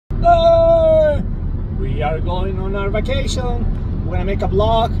We are going on our vacation. We're gonna make a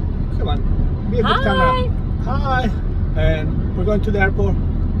vlog. Come on, be a good camera. Hi. And we're going to the airport.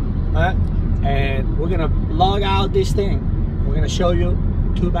 And we're gonna vlog out this thing. We're gonna show you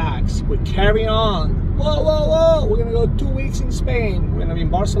 2 bags. We're carrying on. Whoa, whoa, whoa! We're gonna go 2 weeks in Spain. We're gonna be in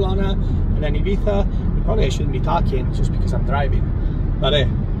Barcelona and then Ibiza. Probably I shouldn't be talking just because I'm driving. But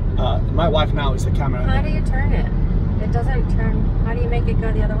my wife now is the camera. How do you turn it? It doesn't turn. How do you make it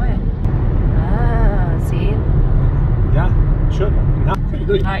go the other way? Ah, see? Yeah, sure. Now, what are you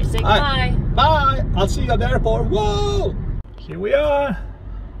doing? All right, say goodbye. Bye. I'll see you at the airport. Whoa! Here we are.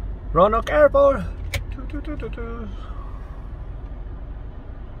 Roanoke Airport.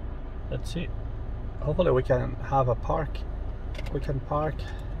 Let's see. Hopefully we can have a park. We can park.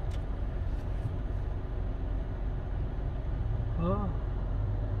 Oh.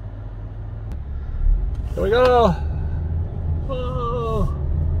 Here we go. Whoa.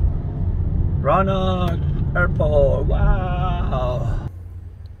 Roanoke Airport. Wow.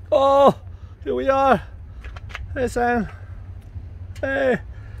 Oh, here we are. Hey, Sam. Hey.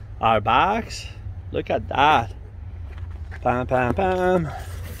 Our bags. Look at that. Bam, bam, bam.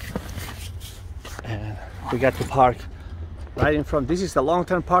 And we got to park right in front. This is the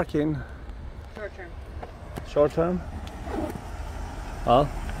long-term parking. Short term. Short term? Well,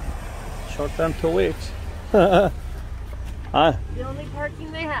 short term 2 weeks. The only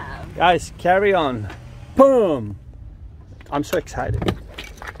parking they have. Guys, carry on. Boom! I'm so excited.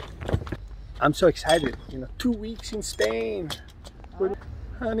 I'm so excited. You know, 2 weeks in Spain. With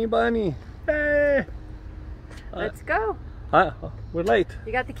Honey Bunny. Hey! Let's go. We're late.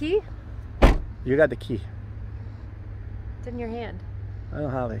 You got the key? You got the key. It's in your hand. I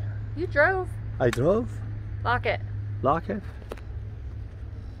don't have it. You drove. I drove? Lock it. Lock it?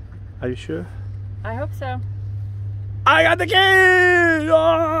 Are you sure? I hope so. I got the key!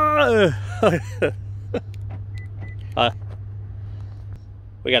 Oh!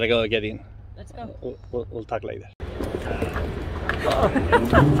 We gotta go get in. Let's go. We'll talk later.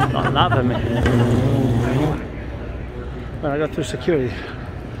 Don't laugh at me. When I got through security.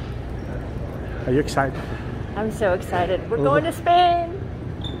 Are you excited? I'm so excited. We're going to Spain.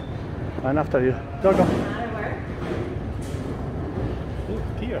 I'm after you. Go, go. Oh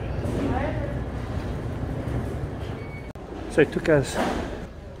dear. So it took us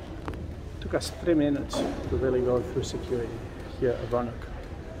 3 minutes to really go through security here at Roanoke.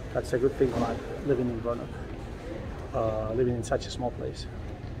 That's a good thing about living in Roanoke. Living in such a small place.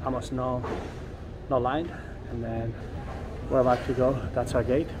 Almost no line, and then we're about to go. That's our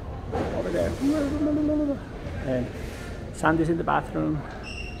gate over there. And Sandy's in the bathroom,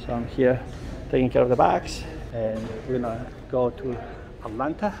 so I'm here taking care of the bags, and we're gonna go to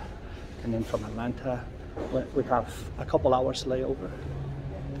Atlanta, and then from Atlanta we have a couple hours layover,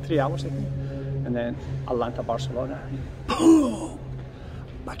 3 hours I think, and then Atlanta, Barcelona. Boom!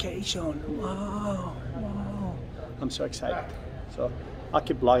 Vacation! Wow! Wow! I'm so excited. So I'll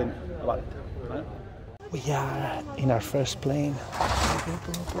keep vlogging about it. Right? We are in our first plane.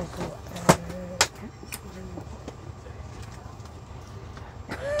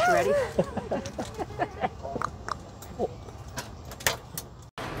 Ready? Oh.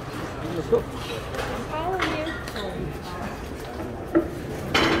 Let's go. I'm following you.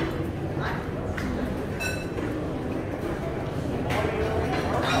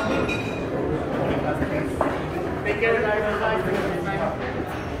 Take care.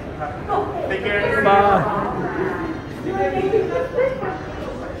 Bye.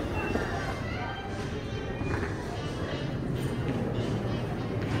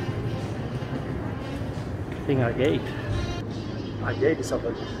 I think our gate is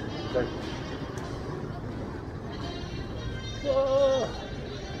open. Whoa.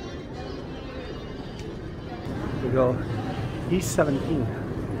 We go East 17.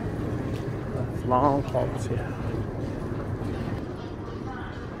 That's long hauls here.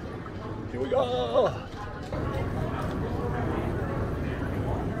 Here we go.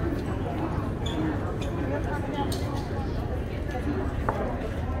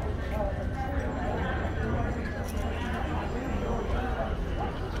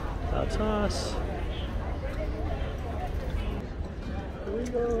 That's us. Here we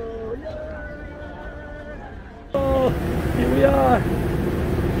go. Yeah. Oh, here we are.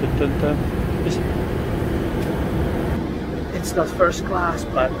 Dun, dun, dun. It's not first class,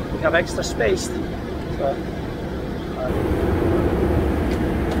 but we have extra space. So,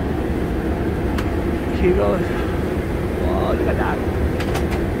 here we go. Whoa, look at that.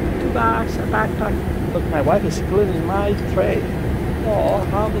 2 bags, a backpack. Look, my wife is including my tray. Oh,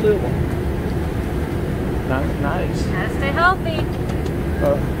 unbelievable. Nice. Gotta stay healthy.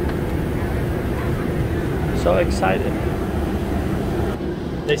 So excited.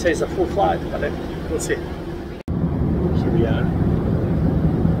 They say it's a full flight, but we'll see. Here we are.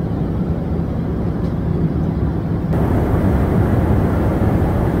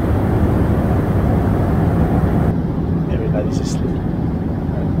 Everybody's asleep.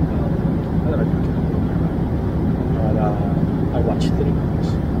 But I watched 3 movies.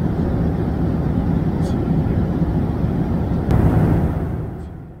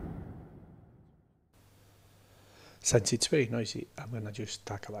 Since it's very noisy, I'm gonna just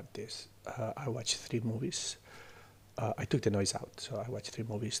talk about this. I watched 3 movies. I took the noise out, so I watched 3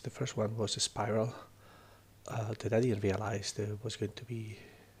 movies. The first one was A Spiral, that I didn't realize there was going to be.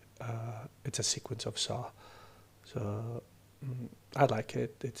 It's a sequence of Saw, so I like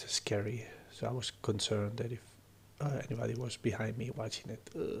it. It's scary, so I was concerned that if anybody was behind me watching it.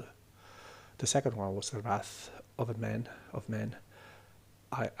 The second one was The Wrath of Man.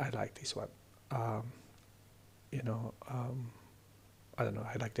 I like this one. I don't know,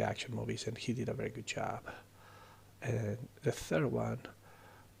 I like the action movies and he did a very good job. And the third one,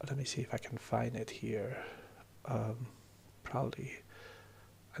 let me see if I can find it here. Probably,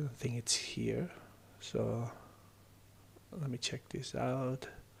 I don't think it's here, so let me check this out.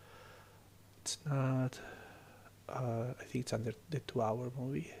 It's not, I think it's under the 2-hour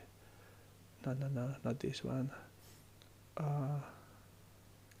movie. No, not this one.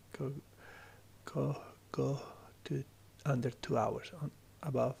 Go to under 2 hours, on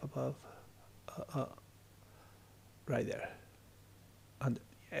above, right there.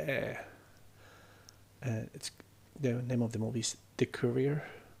 Yeah. It's the name of the movie is The Courier,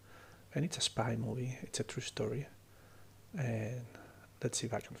 and it's a spy movie. It's a true story, and let's see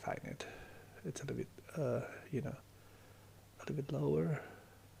if I can find it. It's a little bit, a little bit lower,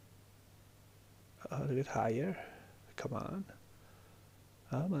 a little bit higher. Come on,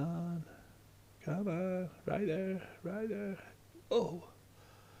 right there. Oh,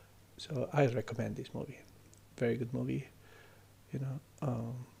 so I recommend this movie. Very good movie.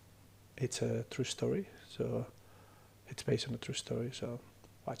 It's a true story, so it's based on a true story, so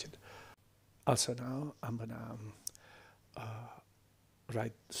watch it. Also now I'm gonna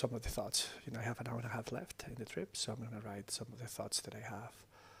write some of the thoughts. I have an hour and a half left in the trip, so I'm gonna write some of the thoughts that I have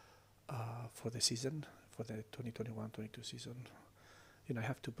for the season, for the 2021-22 season. I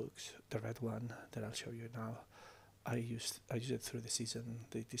have 2 books. The red one that I'll show you now, I used it through the season,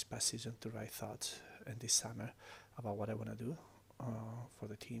 this past season, to write thoughts, and this summer about what I want to do for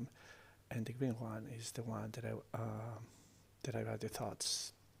the team. And the green one is the one that I write the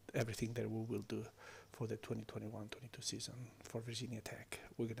thoughts, everything that we will do for the 2021-22 season for Virginia Tech.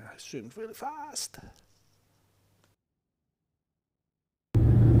 We're gonna swim really fast.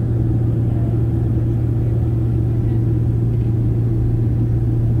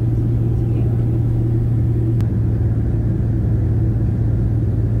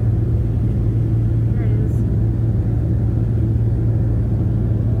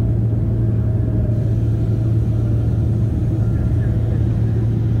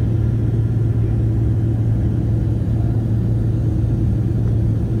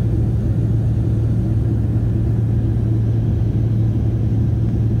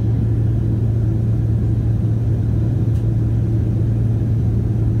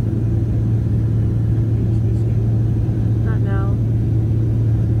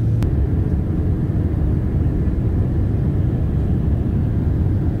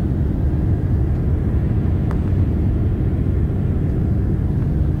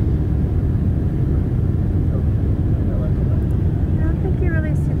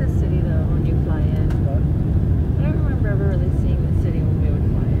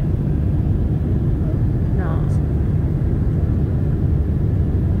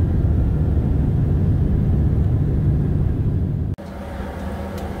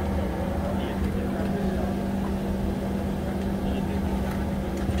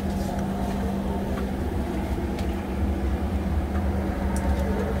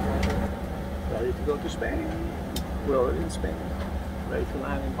 Go to Spain. We're already in Spain, ready to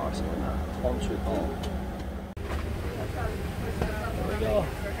land in Barcelona, home sweet home. There we go.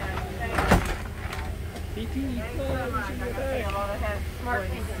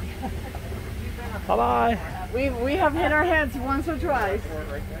 Bye bye. We have hit our heads once or twice.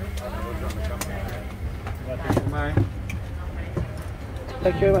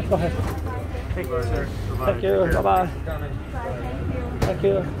 Thank you very much. Go ahead. Thank you, sir. Thank you. Bye bye. Thank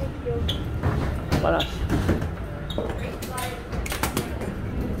you. Buenas.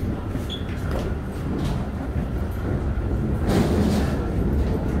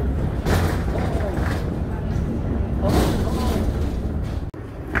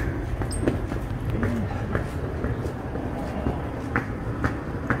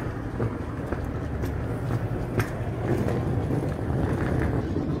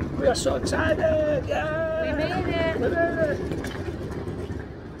 are so excited! Yeah! We made it! We made it!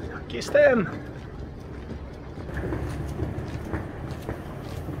 Aquí estén!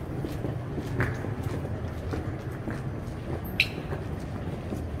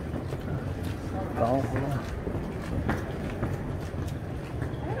 Oh, hold on.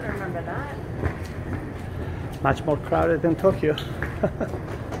 I don't remember that. Much more crowded than Tokyo. Is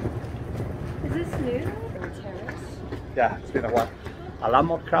this new? Terrace? Yeah, it's been a while. A lot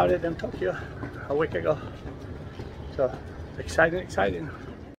more crowded than Tokyo a week ago. So exciting, exciting.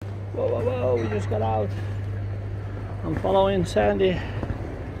 Whoa, whoa, whoa, we just got out. I'm following Sandy.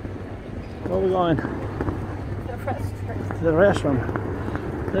 Where are we going? The restaurant. To the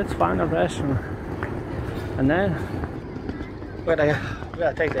restaurant. Let's find a restaurant. And then we're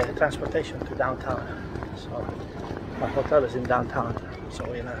gonna take the transportation to downtown. So my hotel is in downtown. So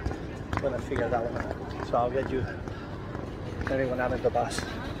we're gonna figure that one out. So I'll get you maybe when I'm in the bus.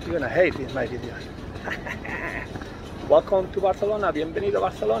 You're gonna hate my videos. Welcome to Barcelona. Bienvenido a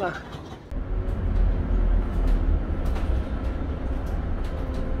Barcelona.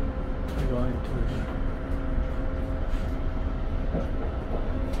 We're going to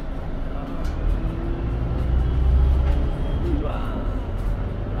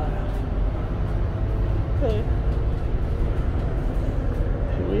hey.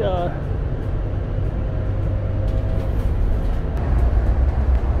 Here we are.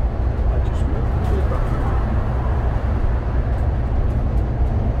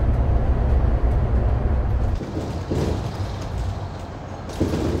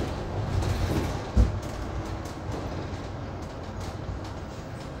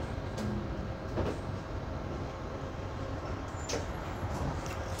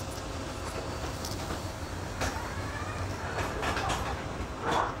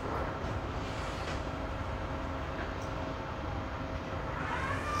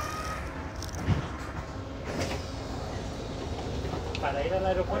 Para ir al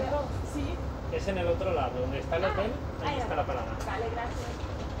aeropuerto, sí, es en el otro lado, donde está el hotel, ahí está la parada. Vale, gracias.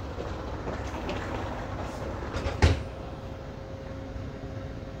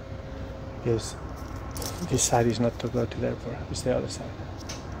 Because this side is not to go to the airport, it's the other side.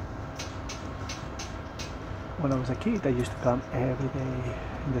 When I was a kid, I used to come every day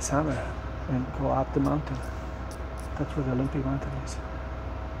in the summer and go up the mountain. That's where the Olympic mountain is.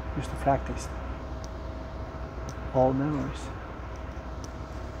 Used to practice. All memories.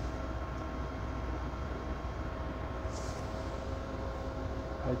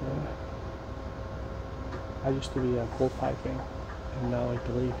 I used to be a bullfighting, and now I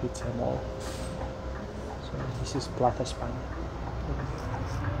believe it's a mall. So this is Plaza España.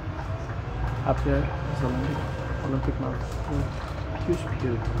 Up there is Olympic Mountain. A huge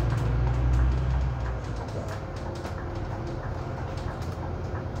view.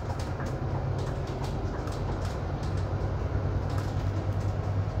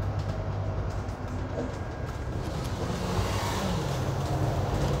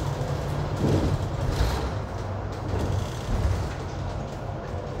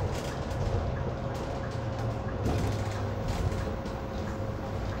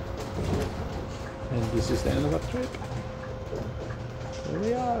 And this is the end of our trip. Here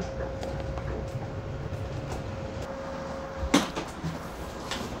we are.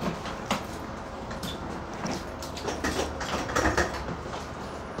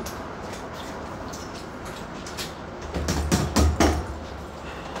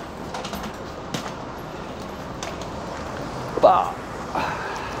 Bah.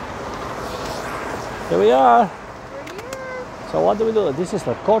 Here we are. So what do we do? This is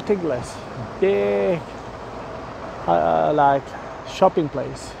the Corte Inglés. Big like shopping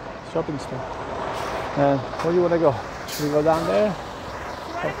place, shopping store. And where do you want to go? Should we go down there? Do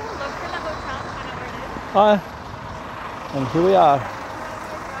you want to go look for the hotel and find out where it is? And here we are,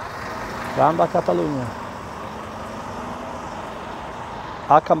 Rambla Catalunya.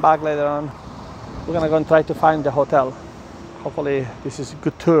 I'll come back later on. We're gonna go and try to find the hotel. Hopefully this is a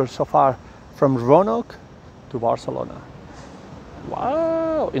good tour so far from Roanoke to Barcelona.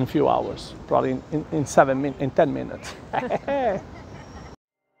 Wow, in a few hours, probably in 10 minutes.